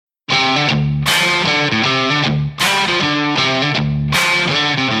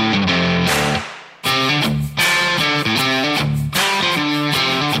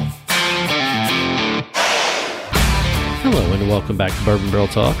back to Bourbon Barrel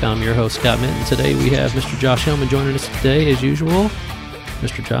Talk. I'm your host, Scott Minton. Today we have Mr. Josh Hillman joining us today, as usual.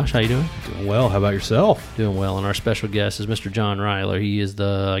 Mr. Josh, how you doing? Doing well. How about yourself? Doing well. And our special guest is Mr. John Ryler. He is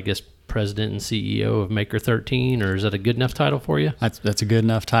the, president and CEO of Maker 13, or is that a good enough title for you? That's a good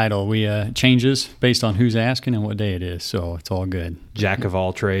enough title. We changes based on who's asking and what day it is, so it's all good. Jack of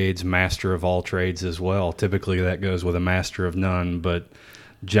all trades, master of all trades as well. Typically that goes with a master of none, but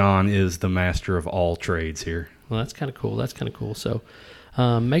John is the master of all trades here. Well, that's kind of cool. So,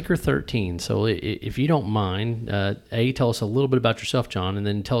 Maker 13. So, if you don't mind, tell us a little bit about yourself, John, and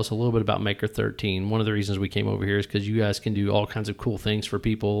then tell us a little bit about Maker 13. One of the reasons we came over here is because you guys can do all kinds of cool things for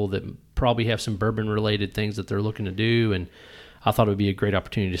people that probably have some bourbon-related things that they're looking to do, and I thought it would be a great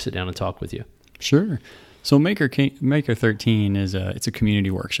opportunity to sit down and talk with you. Sure. So Maker 13 it's a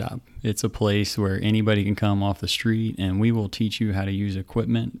community workshop. It's a place where anybody can come off the street, and we will teach you how to use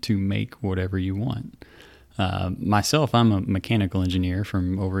equipment to make whatever you want. Myself, I'm a mechanical engineer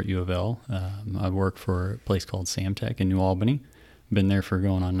from over at U of L. I work for a place called Samtech in New Albany. Been there for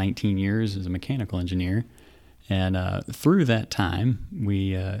going on 19 years as a mechanical engineer. And through that time,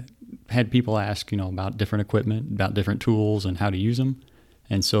 we had people ask, about different equipment, about different tools and how to use them.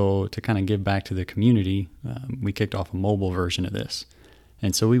 And so to kind of give back to the community, we kicked off a mobile version of this.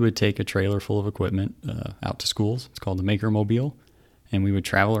 And so we would take a trailer full of equipment out to schools. It's called the Maker Mobile. And we would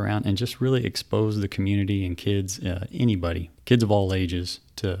travel around and just really expose the community and kids, anybody, kids of all ages,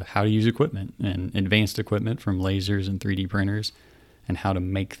 to how to use equipment and advanced equipment from lasers and 3D printers and how to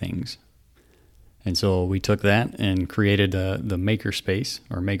make things. And so we took that and created the Maker Space,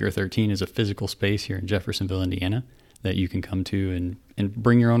 or Maker 13 is a physical space here in Jeffersonville, Indiana, that you can come to and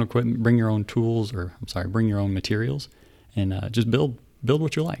bring your own equipment, bring your own tools, bring your own materials, and just build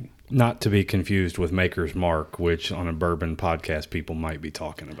what you like. Not to be confused with Maker's Mark, which on a bourbon podcast people might be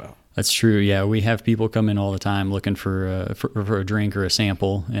talking about. That's true. Yeah, we have people come in all the time looking for a drink or a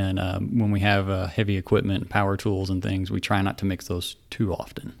sample, and when we have heavy equipment, power tools, and things, we try not to mix those too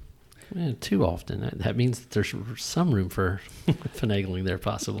often. Man, too often. That means that there's some room for finagling there,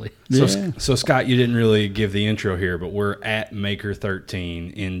 possibly. Yeah. So, Scott, you didn't really give the intro here, but we're at Maker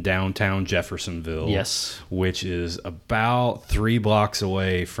 13 in downtown Jeffersonville. Yes. Which is about 3 blocks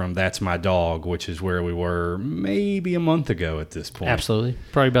away from That's My Dog, which is where we were maybe a month ago at this point. Absolutely.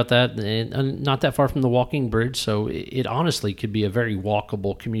 Probably about that. And not that far from the walking bridge, so it honestly could be a very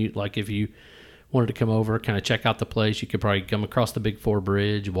walkable commute. Like if you wanted to come over, kind of check out the place, you could probably come across the Big Four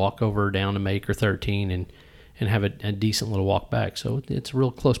Bridge, walk over down to Maker 13, and have a decent little walk back. So it's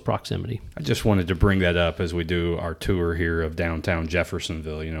real close proximity. I just wanted to bring that up as we do our tour here of downtown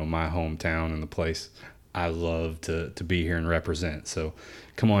Jeffersonville, my hometown and the place I love to be here and represent. So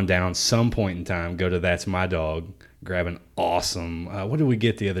come on down some point in time, go to That's My Dog, grab an awesome, what did we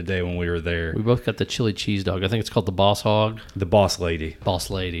get the other day when we were there? We both got the chili cheese dog. I think it's called the Boss Hog. The Boss Lady. Boss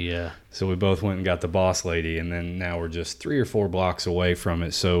Lady, yeah. So we both went and got the Boss Lady, and then now we're just 3 or 4 blocks away from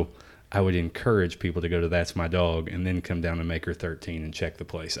it. So I would encourage people to go to That's My Dog and then come down to Maker 13 and check the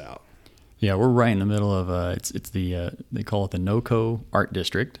place out. Yeah, we're right in the middle of they call it the NOCO Art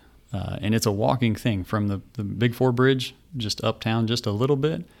District, and it's a walking thing from the Big Four Bridge just uptown just a little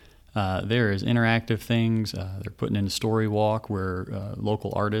bit. There is interactive things. They're putting in a story walk where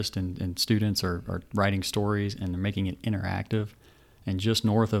local artists and students are writing stories, and they're making it interactive. And just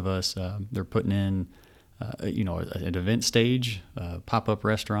north of us, they're putting in, an event stage, pop-up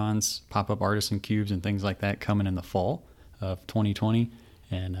restaurants, pop-up artisan cubes, and things like that coming in the fall of 2020.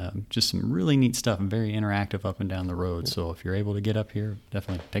 And just some really neat stuff, and very interactive up and down the road. So if you're able to get up here,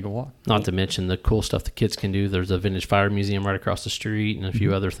 definitely take a walk. Not to mention the cool stuff the kids can do. There's a vintage fire museum right across the street and a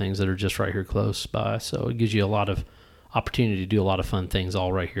few other things that are just right here close by. So it gives you a lot of opportunity to do a lot of fun things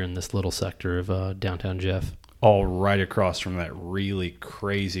all right here in this little sector of downtown Jeff. All right across from that really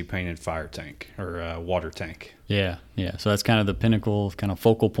crazy painted fire tank or water tank. Yeah. So that's kind of the pinnacle, kind of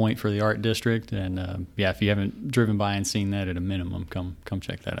focal point for the art district. And if you haven't driven by and seen that, at a minimum, come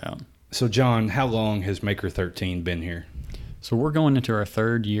check that out. So John, how long has Maker 13 been here? So we're going into our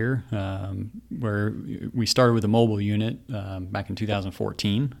 3rd year, where we started with a mobile unit back in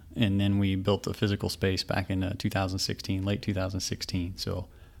 2014, and then we built a physical space back in 2016, late 2016. So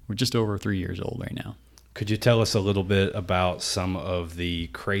we're just over 3 years old right now. Could you tell us a little bit about some of the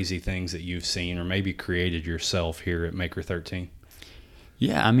crazy things that you've seen or maybe created yourself here at Maker 13?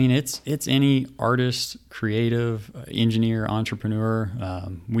 Yeah, I mean, it's any artist, creative, engineer, entrepreneur.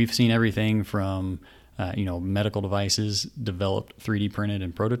 We've seen everything from, medical devices developed, 3D printed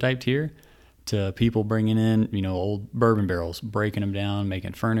and prototyped here, to people bringing in, old bourbon barrels, breaking them down,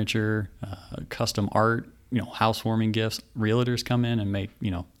 making furniture, custom art, housewarming gifts. Realtors come in and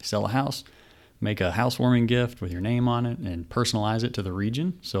sell a house. make a housewarming gift with your name on it and personalize it to the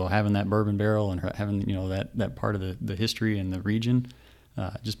region. So having that bourbon barrel and having, that part of the history and the region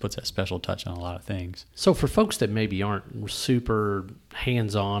just puts that special touch on a lot of things. So for folks that maybe aren't super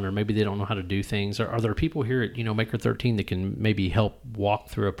hands-on, or maybe they don't know how to do things, are there people here at Maker 13 that can maybe help walk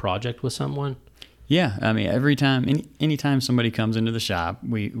through a project with someone? Yeah, I mean, anytime somebody comes into the shop,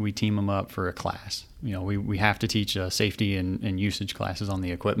 we team them up for a class. We have to teach safety and usage classes on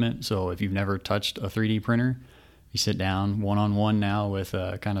the equipment. So if you've never touched a 3D printer, you sit down one-on-one now with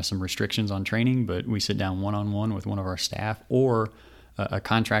kind of some restrictions on training, but we sit down one-on-one with one of our staff or a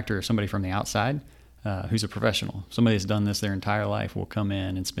contractor or somebody from the outside who's a professional. Somebody that's done this their entire life will come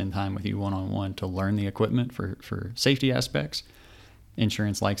in and spend time with you one-on-one to learn the equipment for safety aspects.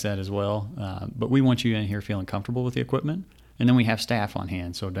 Insurance likes that as well. But we want you in here feeling comfortable with the equipment. And then we have staff on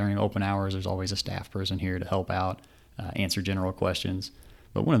hand. So during open hours, there's always a staff person here to help out, answer general questions.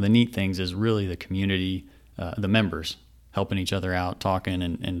 But one of the neat things is really the community, the members helping each other out, talking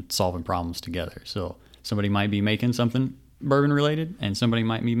and solving problems together. So somebody might be making something bourbon related and somebody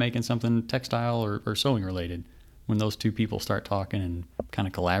might be making something textile or sewing related. When those two people start talking and kind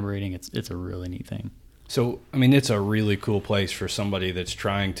of collaborating, it's a really neat thing. So, I mean, it's a really cool place for somebody that's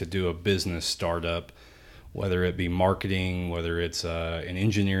trying to do a business startup, whether it be marketing, whether it's an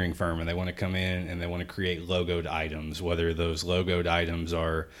engineering firm and they want to come in and they want to create logoed items, whether those logoed items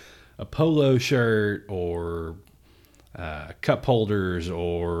are a polo shirt or cup holders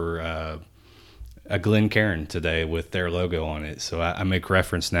or a Glencairn today with their logo on it. So I make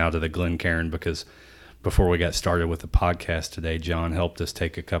reference now to the Glencairn because before we got started with the podcast today, John helped us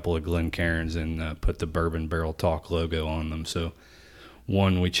take a couple of Glencairns and put the Bourbon Barrel Talk logo on them. So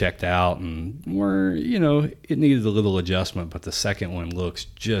one we checked out and it needed a little adjustment, but the second one looks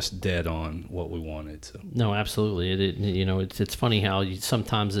just dead on what we wanted. So no, absolutely. It's funny how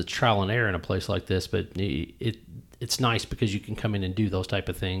sometimes it's trial and error in a place like this, but it's nice because you can come in and do those type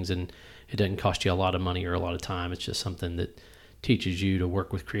of things and it doesn't cost you a lot of money or a lot of time. It's just something that teaches you to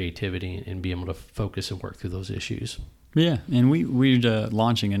work with creativity and be able to focus and work through those issues. Yeah, and we're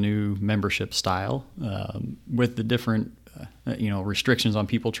launching a new membership style with the different restrictions on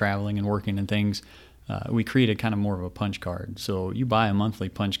people traveling and working and things. We created kind of more of a punch card. So you buy a monthly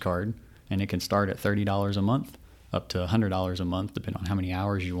punch card, and it can start at $30 a month up to $100 a month, depending on how many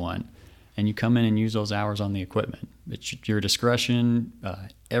hours you want. And you come in and use those hours on the equipment. It's your discretion.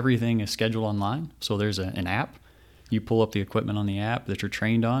 Everything is scheduled online. So there's an app. You pull up the equipment on the app that you're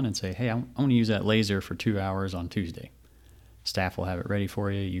trained on and say, hey, I want to use that laser for 2 hours on Tuesday. Staff will have it ready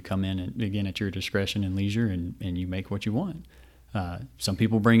for you. You come in, and again, at your discretion and leisure, and you make what you want. Some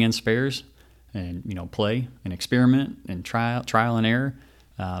people bring in spares and, play and experiment and trial and error.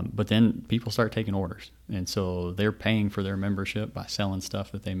 But then people start taking orders. And so they're paying for their membership by selling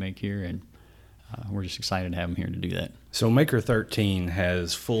stuff that they make here. And we're just excited to have them here to do that. So Maker 13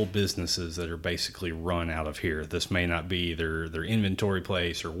 has full businesses that are basically run out of here. This may not be their inventory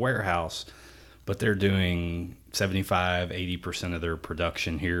place or warehouse, but they're doing 75-80% of their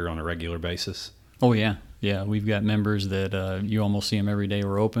production here on a regular basis. Oh, yeah. Yeah, we've got members that you almost see them every day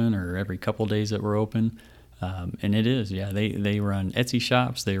we're open or every couple of days that we're open. And it is, yeah, they run Etsy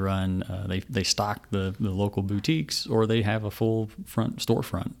shops, they run, they stock the local boutiques, or they have a full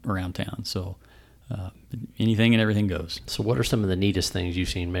storefront around town. So anything and everything goes. So what are some of the neatest things you've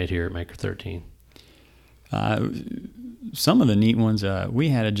seen made here at Maker 13? Some of the neat ones, we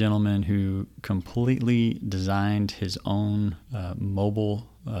had a gentleman who completely designed his own mobile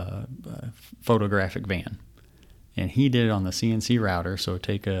photographic van. And he did it on the CNC router. So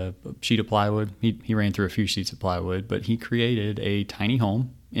take a sheet of plywood. He ran through a few sheets of plywood, but he created a tiny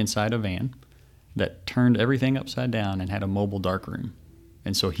home inside a van that turned everything upside down and had a mobile darkroom.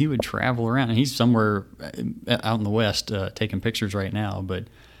 And so he would travel around, and he's somewhere out in the West taking pictures right now, but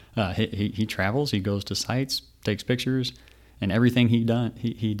he travels, he goes to sites, takes pictures, and everything he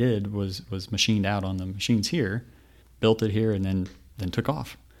did was machined out on the machines here, built it here, and then took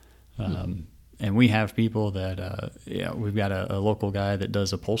off. And we have people that, we've got a local guy that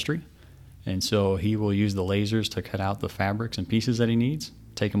does upholstery, and so he will use the lasers to cut out the fabrics and pieces that he needs,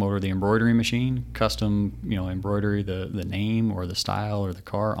 take them over to the embroidery machine, custom, embroidery the name or the style or the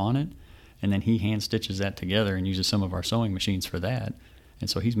car on it, and then he hand stitches that together and uses some of our sewing machines for that. And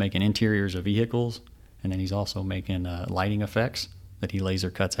so he's making interiors of vehicles, and then he's also making lighting effects that he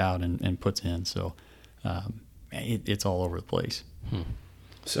laser cuts out and puts in. So it's all over the place.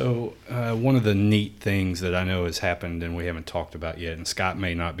 So one of the neat things that I know has happened and we haven't talked about yet, and Scott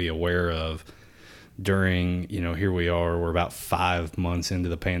may not be aware of, during, here we are, we're about 5 months into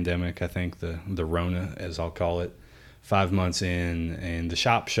the pandemic, I think, the Rona, as I'll call it. 5 months in, and the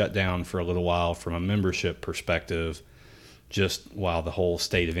shop shut down for a little while from a membership perspective, just while the whole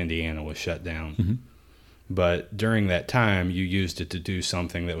state of Indiana was shut down. Mm-hmm. But during that time, you used it to do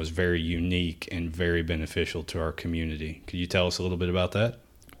something that was very unique and very beneficial to our community. Could you tell us a little bit about that?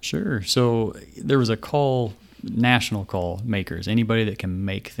 Sure. So there was a call, national call, makers, anybody that can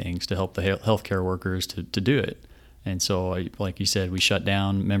make things to help the healthcare workers to do it. And so, like you said, we shut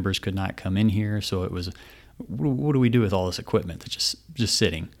down. Members could not come in here. So it was, what do we do with all this equipment that's just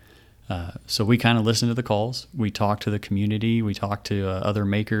sitting? So we kind of listened to the calls. We talked to the community. We talked to other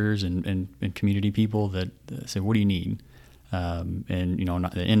makers and community people that said, what do you need? And, the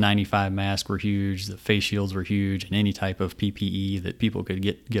N95 masks were huge. The face shields were huge. And any type of PPE that people could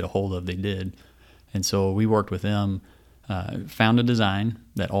get a hold of, they did. And so we worked with them, found a design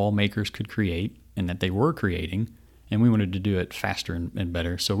that all makers could create and that they were creating. And we wanted to do it faster and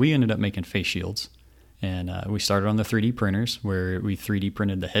better. So we ended up making face shields. And we started on the 3D printers where we 3D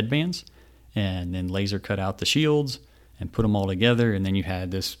printed the headbands and then laser cut out the shields and put them all together. And then you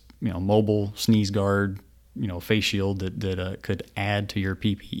had this, mobile sneeze guard, face shield that could add to your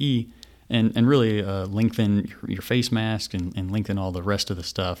PPE and really lengthen your face mask and lengthen all the rest of the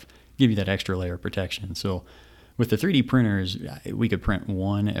stuff, give you that extra layer of protection. So with the 3D printers, we could print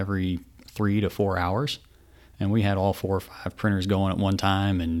one every 3 to 4 hours. And we had all 4 or 5 printers going at one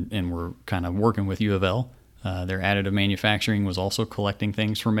time, and we're kind of working with U of L. Their additive manufacturing was also collecting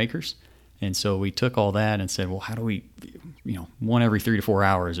things for makers. And so we took all that and said, well, how do we, one every 3 to 4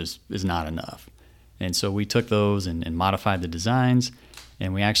 hours is not enough. And so we took those and modified the designs,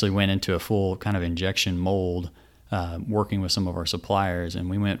 and we actually went into a full kind of injection mold, working with some of our suppliers. And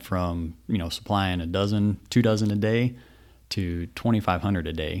we went from, supplying 2 dozen a day to 2,500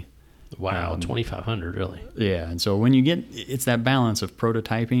 a day. Wow, 2,500, really? Yeah, and so when you get, it's that balance of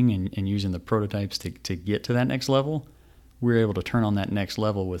prototyping and using the prototypes to get to that next level. We're able to turn on that next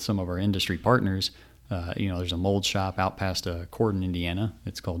level with some of our industry partners. There's a mold shop out past Corden, Indiana.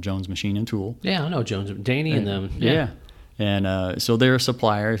 It's called Jones Machine and Tool. Yeah, I know Jones, Danny and them. Yeah. And so they're a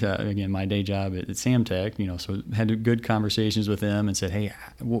supplier. Again, my day job at Samtech, so had good conversations with them and said, hey,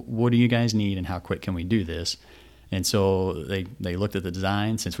 what do you guys need and how quick can we do this? And so they looked at the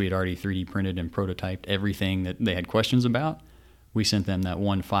design. Since we had already 3D printed and prototyped everything that they had questions about, we sent them that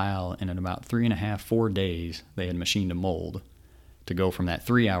one file, and in about 3.5-4 days, they had machined a mold to go from that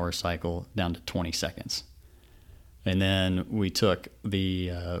 3-hour cycle down to 20 seconds. And then we took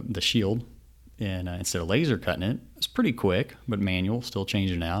the shield, and instead of laser cutting it, it's pretty quick, but manual, still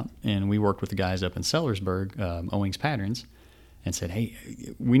changing it out. And we worked with the guys up in Sellersburg, Owings Patterns, and said, hey,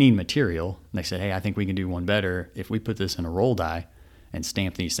 we need material. And they said, hey, I think we can do one better. If we put this in a roll die and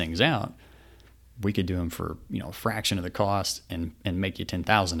stamp these things out, we could do them for, a fraction of the cost and make you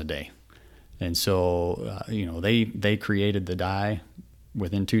 10,000 a day. And so, they created the die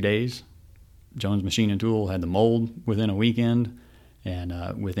within 2 days. Jones Machine and Tool had the mold within a weekend.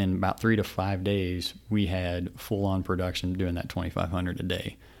 And within about 3 to 5 days, we had full-on production doing that 2,500 a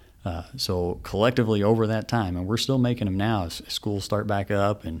day. So collectively over that time, and we're still making them now as schools start back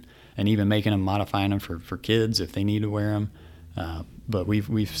up, and even making them, modifying them for kids if they need to wear them. But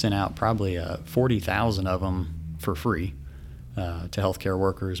we've sent out probably 40,000 of them for free to healthcare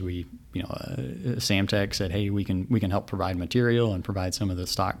workers. Samtech said, hey, we can help provide material and provide some of the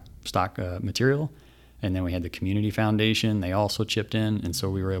stock material. And then we had the Community Foundation. They also chipped in, and so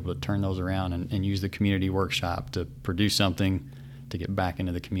we were able to turn those around and use the community workshop to produce something to get back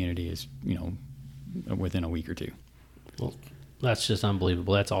into the community within a week or two. Well, that's just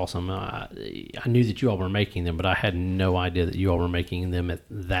unbelievable. That's awesome. I knew that you all were making them, but I had no idea that you all were making them at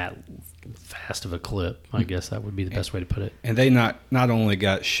that fast of a clip. I guess that would be the best way to put it. And they not only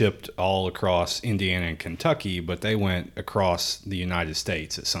got shipped all across Indiana and Kentucky, but they went across the United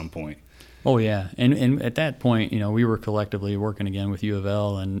States at some point. Oh, yeah. And at that point, we were collectively working again with U of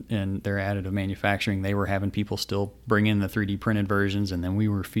L and their additive manufacturing. They were having people still bring in the 3D printed versions, and then we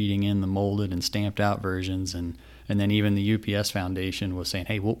were feeding in the molded and stamped out versions. And then even the UPS Foundation was saying,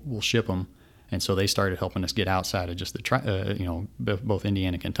 hey, we'll ship them. And so they started helping us get outside of just both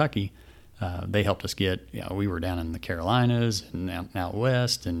Indiana and Kentucky. They helped us get, we were down in the Carolinas and out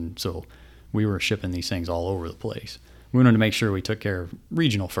west. And so we were shipping these things all over the place. We wanted to make sure we took care of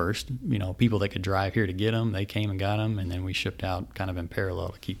regional first. People that could drive here to get them, they came and got them, and then we shipped out kind of in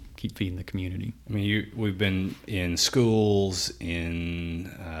parallel to keep feeding the community. I mean, we've been in schools,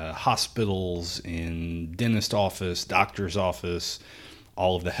 in hospitals, in dentist office, doctor's office,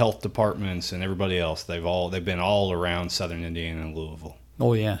 all of the health departments, and everybody else. They've been all around Southern Indiana and Louisville.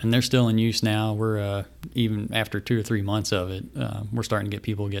 Oh yeah, and they're still in use now. We're even after 2 or 3 months of it, we're starting to get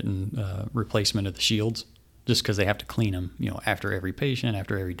people getting replacement of the shields. just because they have to clean them, after every patient,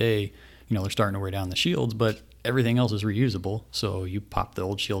 after every day. They're starting to wear down the shields, but everything else is reusable. So you pop the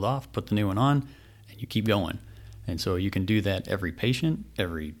old shield off, put the new one on, and you keep going. And so you can do that every patient,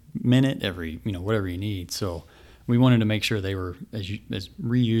 every minute, every, whatever you need. So we wanted to make sure they were as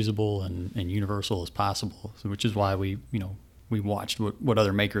reusable and universal as possible, which is why we watched what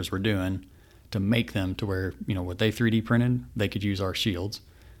other makers were doing to make them to where, what they 3D printed, they could use our shields,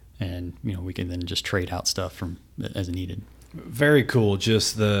 and, we can then just trade out stuff from as needed. Very cool.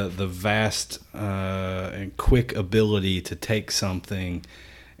 Just the vast and quick ability to take something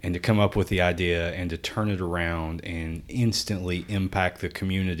and to come up with the idea and to turn it around and instantly impact the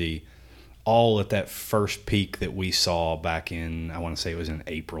community, all at that first peak that we saw back in, I want to say it was in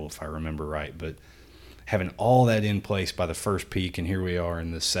April, if I remember right, but having all that in place by the first peak, and here we are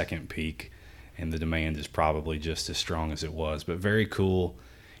in the second peak, and the demand is probably just as strong as it was. But very cool.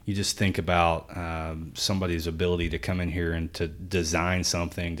 You just think about somebody's ability to come in here and to design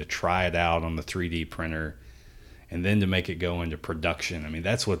something, to try it out on the 3D printer, and then to make it go into production. I mean,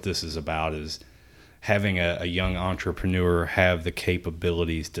 that's what this is about, is having a young entrepreneur have the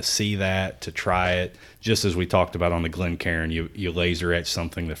capabilities to see that, to try it. Just as we talked about on the Glencairn, you laser etch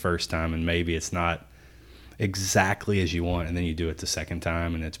something the first time, and maybe it's not exactly as you want, and then you do it the second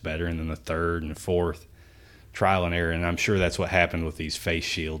time, and it's better, and then the third and fourth. Trial and error, and I'm sure that's what happened with these face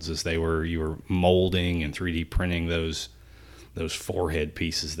shields, is you were molding and 3D printing those forehead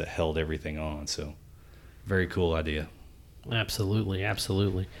pieces that held everything on. So, very cool idea. Absolutely.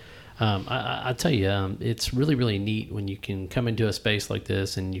 I tell you, it's really, really neat when you can come into a space like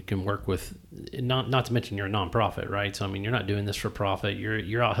this and you can work with, not to mention you're a nonprofit, right? So, I mean, you're not doing this for profit.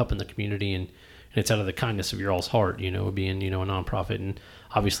 You're out helping the community, and it's out of the kindness of your all's heart, being, a nonprofit. And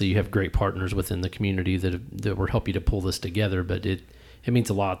obviously you have great partners within the community that will help you to pull this together. But it means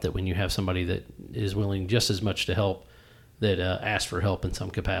a lot that when you have somebody that is willing just as much to help, that asks for help in some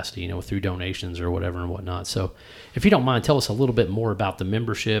capacity, through donations or whatever and whatnot. So if you don't mind, tell us a little bit more about the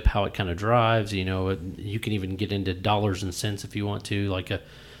membership, how it kind of drives. You can even get into dollars and cents if you want to, like a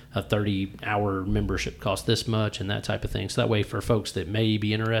 30-hour membership costs this much and that type of thing. So that way for folks that may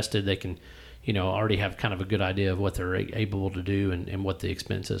be interested, they can already have kind of a good idea of what they're able to do and what the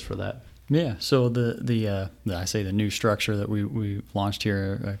expense is for that. Yeah. So the new structure that we launched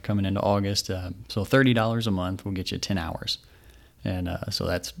here coming into August. So $30 a month will get you 10 hours. And so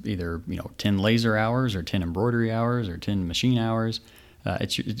that's either, 10 laser hours or 10 embroidery hours or 10 machine hours.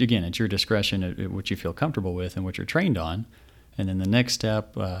 It's your discretion at what you feel comfortable with and what you're trained on. And then the next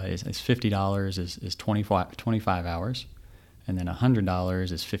step is $50 is 25 hours. And then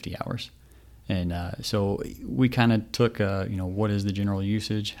 $100 is 50 hours. And so we kind of took, what is the general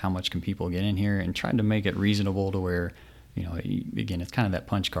usage? How much can people get in here? And tried to make it reasonable to where, again, it's kind of that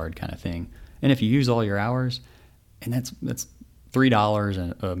punch card kind of thing. And if you use all your hours, and that's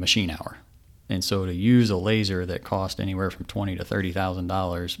 $3 a machine hour. And so to use a laser that cost anywhere from $20,000 to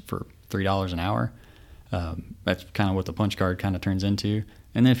 $30,000 for $3 an hour, that's kind of what the punch card kind of turns into.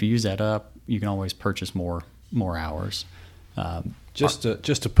 And then if you use that up, you can always purchase more hours. Just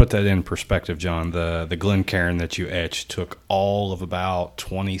to put that in perspective, John, the Glencairn that you etched took all of about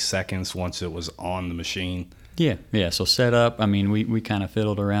 20 seconds once it was on the machine. Yeah. So set up, I mean, we kind of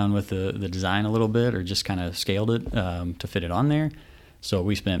fiddled around with the design a little bit, or just kind of scaled it to fit it on there. So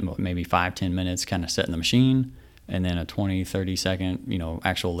we spent maybe 5-10 minutes kind of setting the machine, and then a 20-30 second,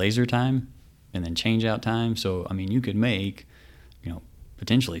 actual laser time, and then change out time. So, I mean, you could make,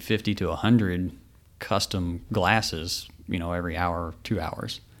 potentially 50 to 100 custom glasses, every hour, 2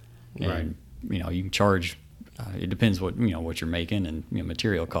 hours. And, right. You can charge, it depends what you're making and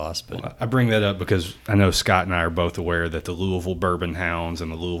material costs. But well, I bring that up because I know Scott and I are both aware that the Louisville Bourbon Hounds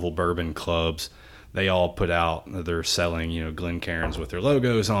and the Louisville Bourbon Clubs, they all put out, they're selling, Glencairns with their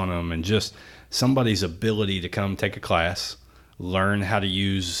logos on them, and just somebody's ability to come take a class, learn how to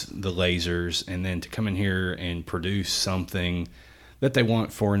use the lasers, and then to come in here and produce something that they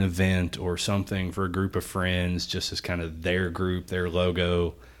want for an event or something for a group of friends, just as kind of their group, their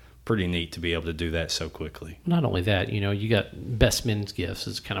logo. Pretty neat to be able to do that so quickly. Not only that, you got best men's gifts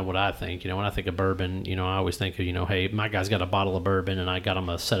is kind of what I think. When I think of bourbon, I always think of, hey, my guy's got a bottle of bourbon and I got him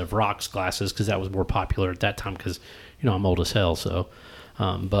a set of rocks glasses because that was more popular at that time because, I'm old as hell. So,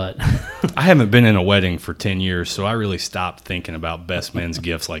 but I haven't been in a wedding for 10 years, so I really stopped thinking about best men's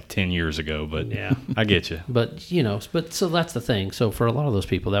gifts like 10 years ago, but yeah, I get you. But, so that's the thing. So for a lot of those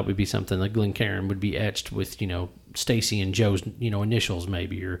people, that would be something like Glencairn would be etched with, Stacy and Joe's, initials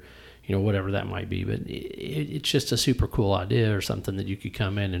maybe, or, whatever that might be. But it's just a super cool idea or something that you could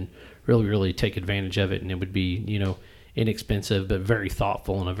come in and really, really take advantage of it. And it would be, inexpensive, but very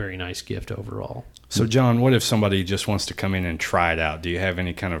thoughtful and a very nice gift overall. So, John, what if somebody just wants to come in and try it out? Do you have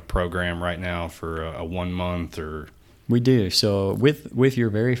any kind of program right now for a 1 month or? We do. So with your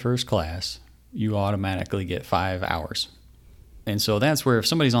very first class, you automatically get 5 hours. And so that's where if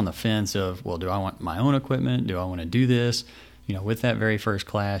somebody's on the fence of, well, do I want my own equipment? Do I want to do this? With that very first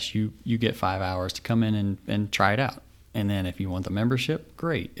class, you get 5 hours to come in and try it out. And then if you want the membership,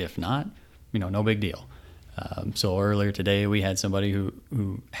 great. If not, no big deal. So earlier today, we had somebody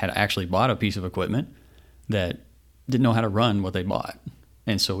who had actually bought a piece of equipment that didn't know how to run what they bought.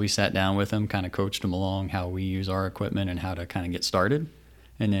 And so we sat down with him, kind of coached him along how we use our equipment and how to kind of get started.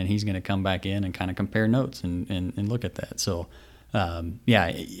 And then he's going to come back in and kind of compare notes and look at that. So,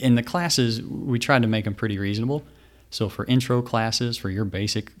 in the classes, we tried to make them pretty reasonable. So for intro classes, for your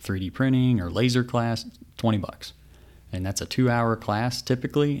basic 3D printing or laser class, $20. And that's a 2-hour class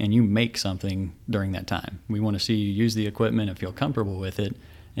typically, and you make something during that time. We want to see you use the equipment and feel comfortable with it.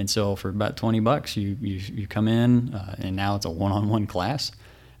 And so for about $20, you come in, and now it's a one-on-one class,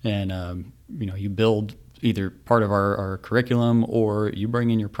 and you build either part of our curriculum, or you bring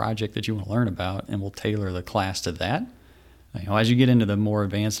in your project that you want to learn about, and we'll tailor the class to that. As you get into the more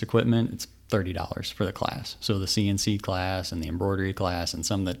advanced equipment, it's $30 for the class. So the CNC class and the embroidery class, and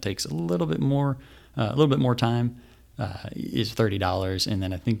some that takes a little bit more time, is $30. And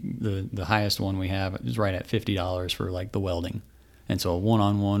then I think the highest one we have is right at $50 for like the welding. And so a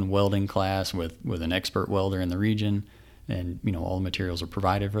one-on-one welding class with an expert welder in the region, and all the materials are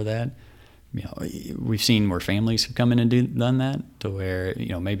provided for that. We've seen where families have come in and done that, to where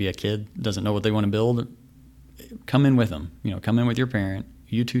maybe a kid doesn't know what they want to build. Come in with them. Come in with your parent.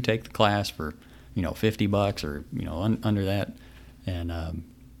 You two take the class for $50 or under that,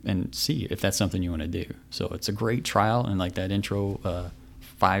 and see if that's something you want to do. So it's a great trial, and like that intro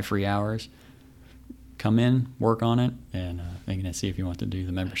 5 free hours. Come in, work on it, and see if you want to do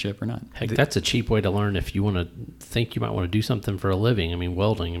the membership or not. Heck, that's a cheap way to learn if you want to think you might want to do something for a living. I mean,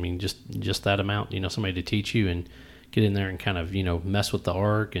 welding. Just that amount. Somebody to teach you and get in there and kind of mess with the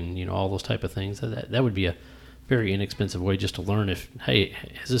arc and all those type of things. That would be a very inexpensive way just to learn if, hey,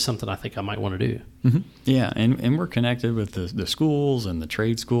 is this something I think I might want to do? Mm-hmm. Yeah, and we're connected with the schools and the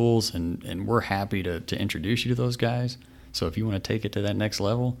trade schools, and we're happy to introduce you to those guys. So if you want to take it to that next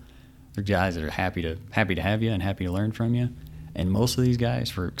level, they're guys that are happy to have you and happy to learn from you. And most of these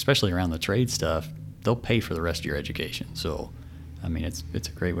guys, especially around the trade stuff, they'll pay for the rest of your education. So, it's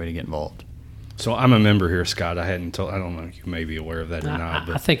a great way to get involved. So I'm a member here, Scott. I hadn't told. I don't know if you may be aware of that or not.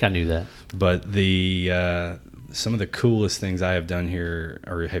 But I think I knew that. But the some of the coolest things I have done here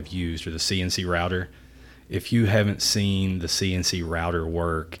or have used are the CNC router. If you haven't seen the CNC router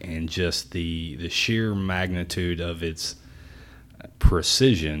work and just the sheer magnitude of its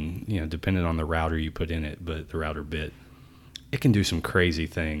precision, depending on the router you put in it, but the router bit, it can do some crazy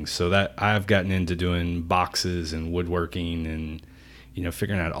things. So that I've gotten into doing boxes and woodworking and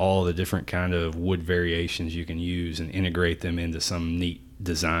figuring out all the different kind of wood variations you can use and integrate them into some neat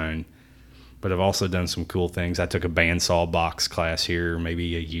design. But I've also done some cool things. I took a bandsaw box class here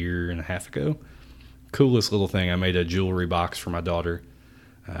maybe a year and a half ago. Coolest little thing. I made a jewelry box for my daughter.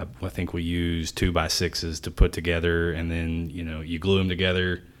 I think we used 2x6s to put together, and then you glue them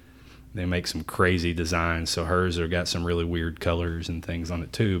together. They make some crazy designs. So hers have got some really weird colors and things on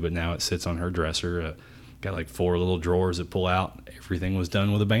it too. But now it sits on her dresser. Got like 4 little drawers that pull out. Everything was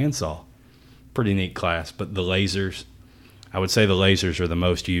done with a bandsaw. Pretty neat class. But the lasers, I would say the lasers are the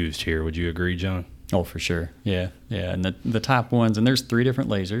most used here. Would you agree, John? Oh, for sure. Yeah. And the top ones, and there's 3 different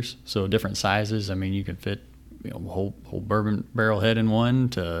lasers, so different sizes. You can fit whole bourbon barrel head in one,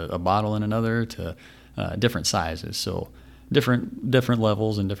 to a bottle in another, to different sizes. So different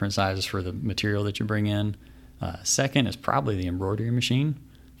levels and different sizes for the material that you bring in. Second is probably the embroidery machine,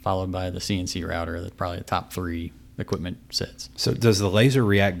 followed by the CNC router. That's probably the top 3 equipment sets. So does the laser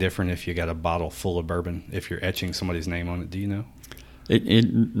react different if you got a bottle full of bourbon, if you're etching somebody's name on it? Do you know?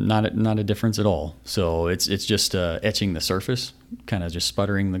 It not a difference at all. So it's just etching the surface, kind of just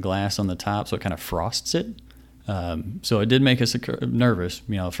sputtering the glass on the top, so it kind of frosts it. So it did make us nervous.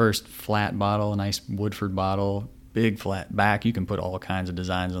 First flat bottle, a nice Woodford bottle, big flat back. You can put all kinds of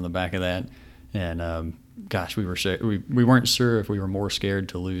designs on the back of that. And gosh, we weren't sure if we were more scared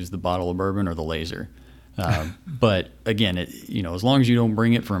to lose the bottle of bourbon or the laser. But again, as long as you don't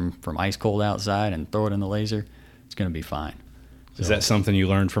bring it from ice cold outside and throw it in the laser, it's going to be fine. Is that something you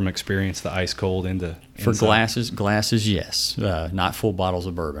learned from experience, the ice cold into for glasses, yes. Not full bottles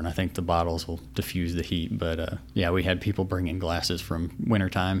of bourbon. I think the bottles will diffuse the heat. But we had people bring in glasses from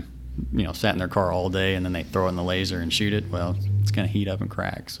wintertime, sat in their car all day, and then they throw it in the laser and shoot it. Well, it's going to heat up and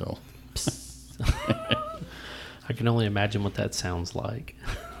crack. So I can only imagine what that sounds like.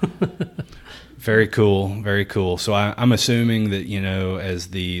 Very cool, very cool. So I'm assuming that, as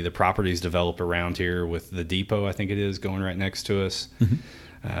the properties develop around here with the depot, I think it is, going right next to us,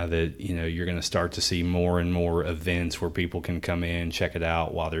 that, you're going to start to see more and more events where people can come in, check it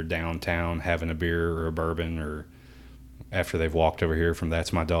out while they're downtown having a beer or a bourbon, or after they've walked over here from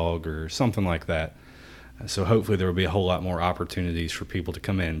That's My Dog or something like that. So hopefully there will be a whole lot more opportunities for people to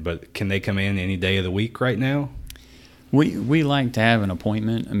come in. But can they come in any day of the week right now? We like to have an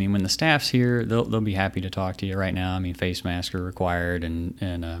appointment. I mean, when the staff's here, they'll be happy to talk to you. Right now, I mean, face masks are required,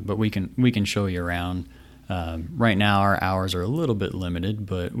 but we can show you around. Right now, our hours are a little bit limited,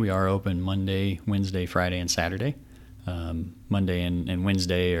 but we are open Monday, Wednesday, Friday, and Saturday. Monday and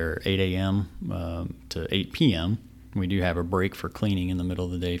Wednesday are 8 a.m. To 8 p.m. We do have a break for cleaning in the middle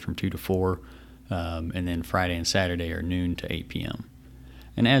of the day from 2 to 4, and then Friday and Saturday are noon to 8 p.m.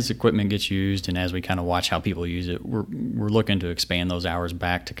 And as equipment gets used and as we kind of watch how people use it, we're looking to expand those hours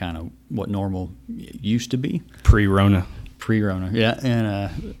back to kind of what normal used to be. Pre-Rona,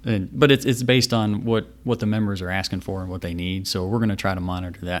 yeah. But it's based on what the members are asking for and what they need. So we're going to try to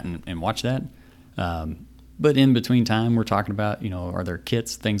monitor that and watch that. But in between time, we're talking about, are there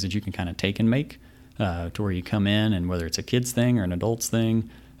kits, things that you can kind of take and make to where you come in, and whether it's a kid's thing or an adult's thing,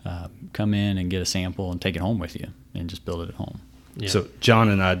 come in and get a sample and take it home with you and just build it at home. Yeah. So John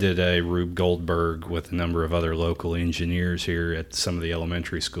and I did a Rube Goldberg with a number of other local engineers here at some of the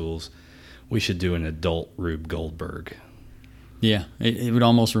elementary schools. We should do an adult Rube Goldberg. Yeah, it would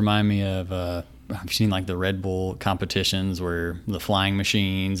almost remind me of, I've seen like the Red Bull competitions where the flying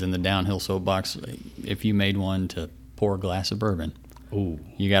machines and the downhill soapbox. If you made one to pour a glass of bourbon, Ooh,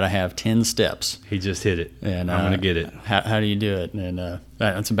 you got to have 10 steps. he just hit it. And I'm going to get it. How do you do it? And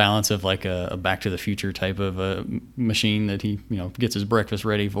it's a balance of like a Back to the Future type of machine that he gets his breakfast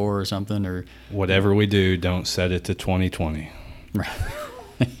ready for or something, or Whatever we do, don't set it to 2020.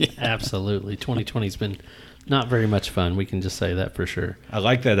 Absolutely. 2020's been not very much fun. We can just say that for sure. I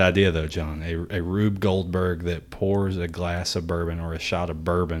like that idea, though, John. A Rube Goldberg that pours a glass of bourbon or a shot of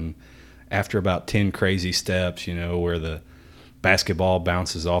bourbon after about 10 crazy steps, where the basketball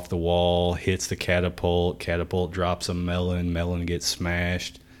bounces off the wall, hits the catapult drops a melon gets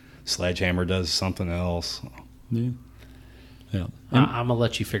smashed, sledgehammer does something else. Yeah. I'm going to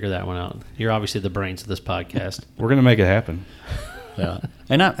let you figure that one out. You're obviously the brains of this podcast. We're going to make it happen. Yeah,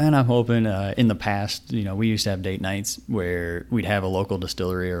 and I'm hoping in the past, we used to have date nights where we'd have a local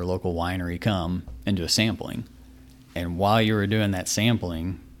distillery or a local winery come and do a sampling, and while you were doing that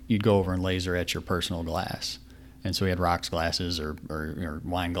sampling, you'd go over and laser etch your personal glass. And so we had rocks glasses or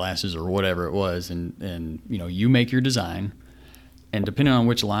wine glasses or whatever it was, and you make your design, and depending on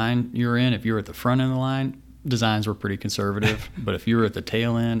which line you're in, if you were at the front end of the line, designs were pretty conservative, but if you were at the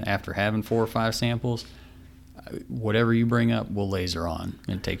tail end after having 4 or 5 samples, whatever you bring up, we'll laser on.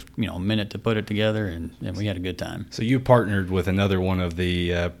 It takes a minute to put it together, and we had a good time. So you partnered with another one of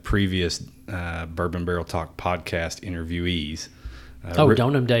the previous Bourbon Barrel Talk podcast interviewees.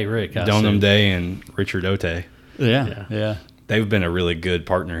 Donham Day Rick. Donham Day and Richard Ote. Yeah. They've been a really good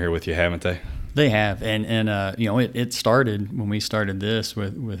partner here with you, haven't they? They have, and it started when we started this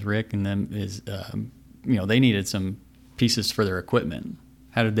with Rick and them. They needed some pieces for their equipment.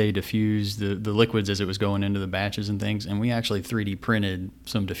 How did they diffuse the liquids as it was going into the batches and things? And we actually 3D printed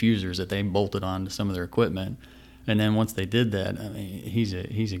some diffusers that they bolted onto some of their equipment. And then once they did that, I mean, he's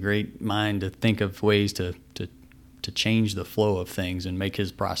a great mind to think of ways to change the flow of things and make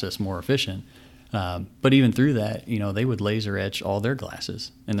his process more efficient. But even through that, they would laser etch all their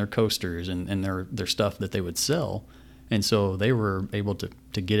glasses and their coasters and their stuff that they would sell. And so they were able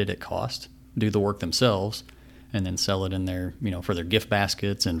to get it at cost, do the work themselves, and then sell it in their, for their gift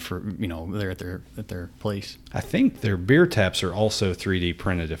baskets and for, they're at their place. I think their beer taps are also 3D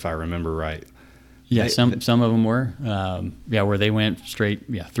printed, if I remember right. Yeah, some of them were. Where they went straight,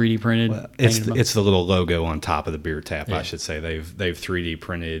 3D printed. Well, it's the little logo on top of the beer tap, I should say. They've 3D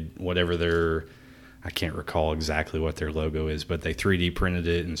printed whatever their, I can't recall exactly what their logo is, but they 3D printed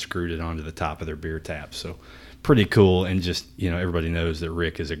it and screwed it onto the top of their beer tap. So pretty cool, and just everybody knows that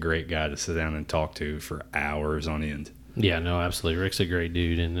Rick is a great guy to sit down and talk to for hours on end. Yeah, no, absolutely. Rick's a great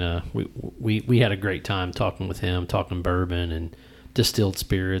dude, and we had a great time talking with him, talking bourbon and distilled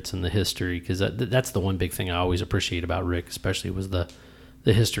spirits and the history, because that's the one big thing I always appreciate about Rick, especially was the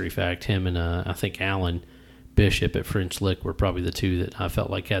history fact. Him and I think Alan Bishop at French Lick were probably the two that I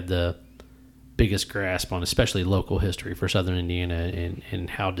felt like had the biggest grasp on, especially local history for Southern Indiana and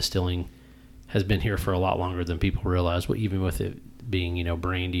how distilling has been here for a lot longer than people realize. Well, even with it being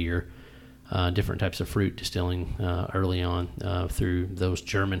brandy or different types of fruit distilling early on through those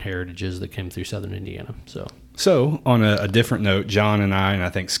German heritages that came through Southern Indiana. So So, on a different note, John and I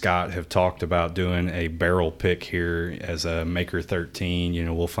think Scott have talked about doing a barrel pick here as a Maker 13. You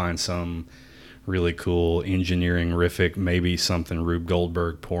know, we'll find some really cool engineering-rific, maybe something Rube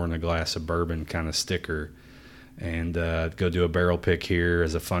Goldberg pouring a glass of bourbon kind of sticker, and go do a barrel pick here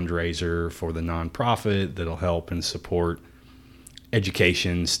as a fundraiser for the nonprofit that'll help and support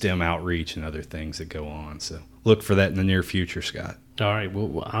education, STEM outreach, and other things that go on. So look for that in the near future, Scott. All right.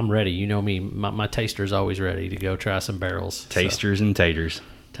 Well, I'm ready. You know me. My taster's always ready to go try some barrels. Tasters and taters.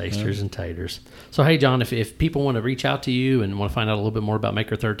 Tasters and taters. So, hey, John, if people want to reach out to you and want to find out a little bit more about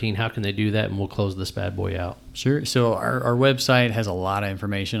Maker 13, how can they do that? And we'll close this bad boy out. Sure. So our website has a lot of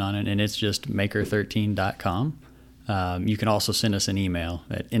information on it, and it's just maker13.com. You can also send us an email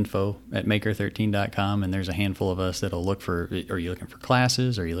at info@maker13.com, and there's a handful of us that'll look for, are you looking for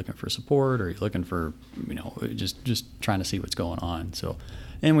classes? Are you looking for support? Are you looking for, just trying to see what's going on? So,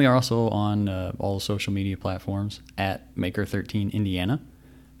 and we are also on all social media platforms at Maker13 Indiana.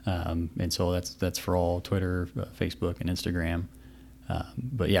 And so that's for all Twitter, Facebook, and Instagram.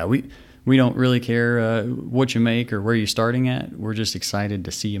 But yeah, we don't really care what you make or where you're starting at. We're just excited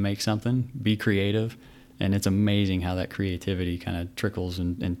to see you make something, be creative. And it's amazing how that creativity kind of trickles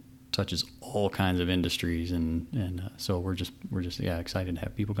and touches all kinds of industries, and so we're just excited to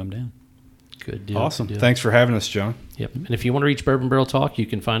have people come down. Good deal. Awesome. Good deal. Thanks for having us, John. Yep. And if you want to reach Bourbon Barrel Talk, you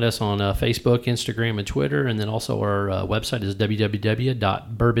can find us on Facebook, Instagram, and Twitter. And then also our website is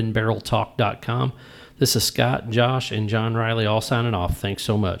www.bourbonbarreltalk.com. This is Scott, Josh, and John Riley all signing off. Thanks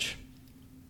so much.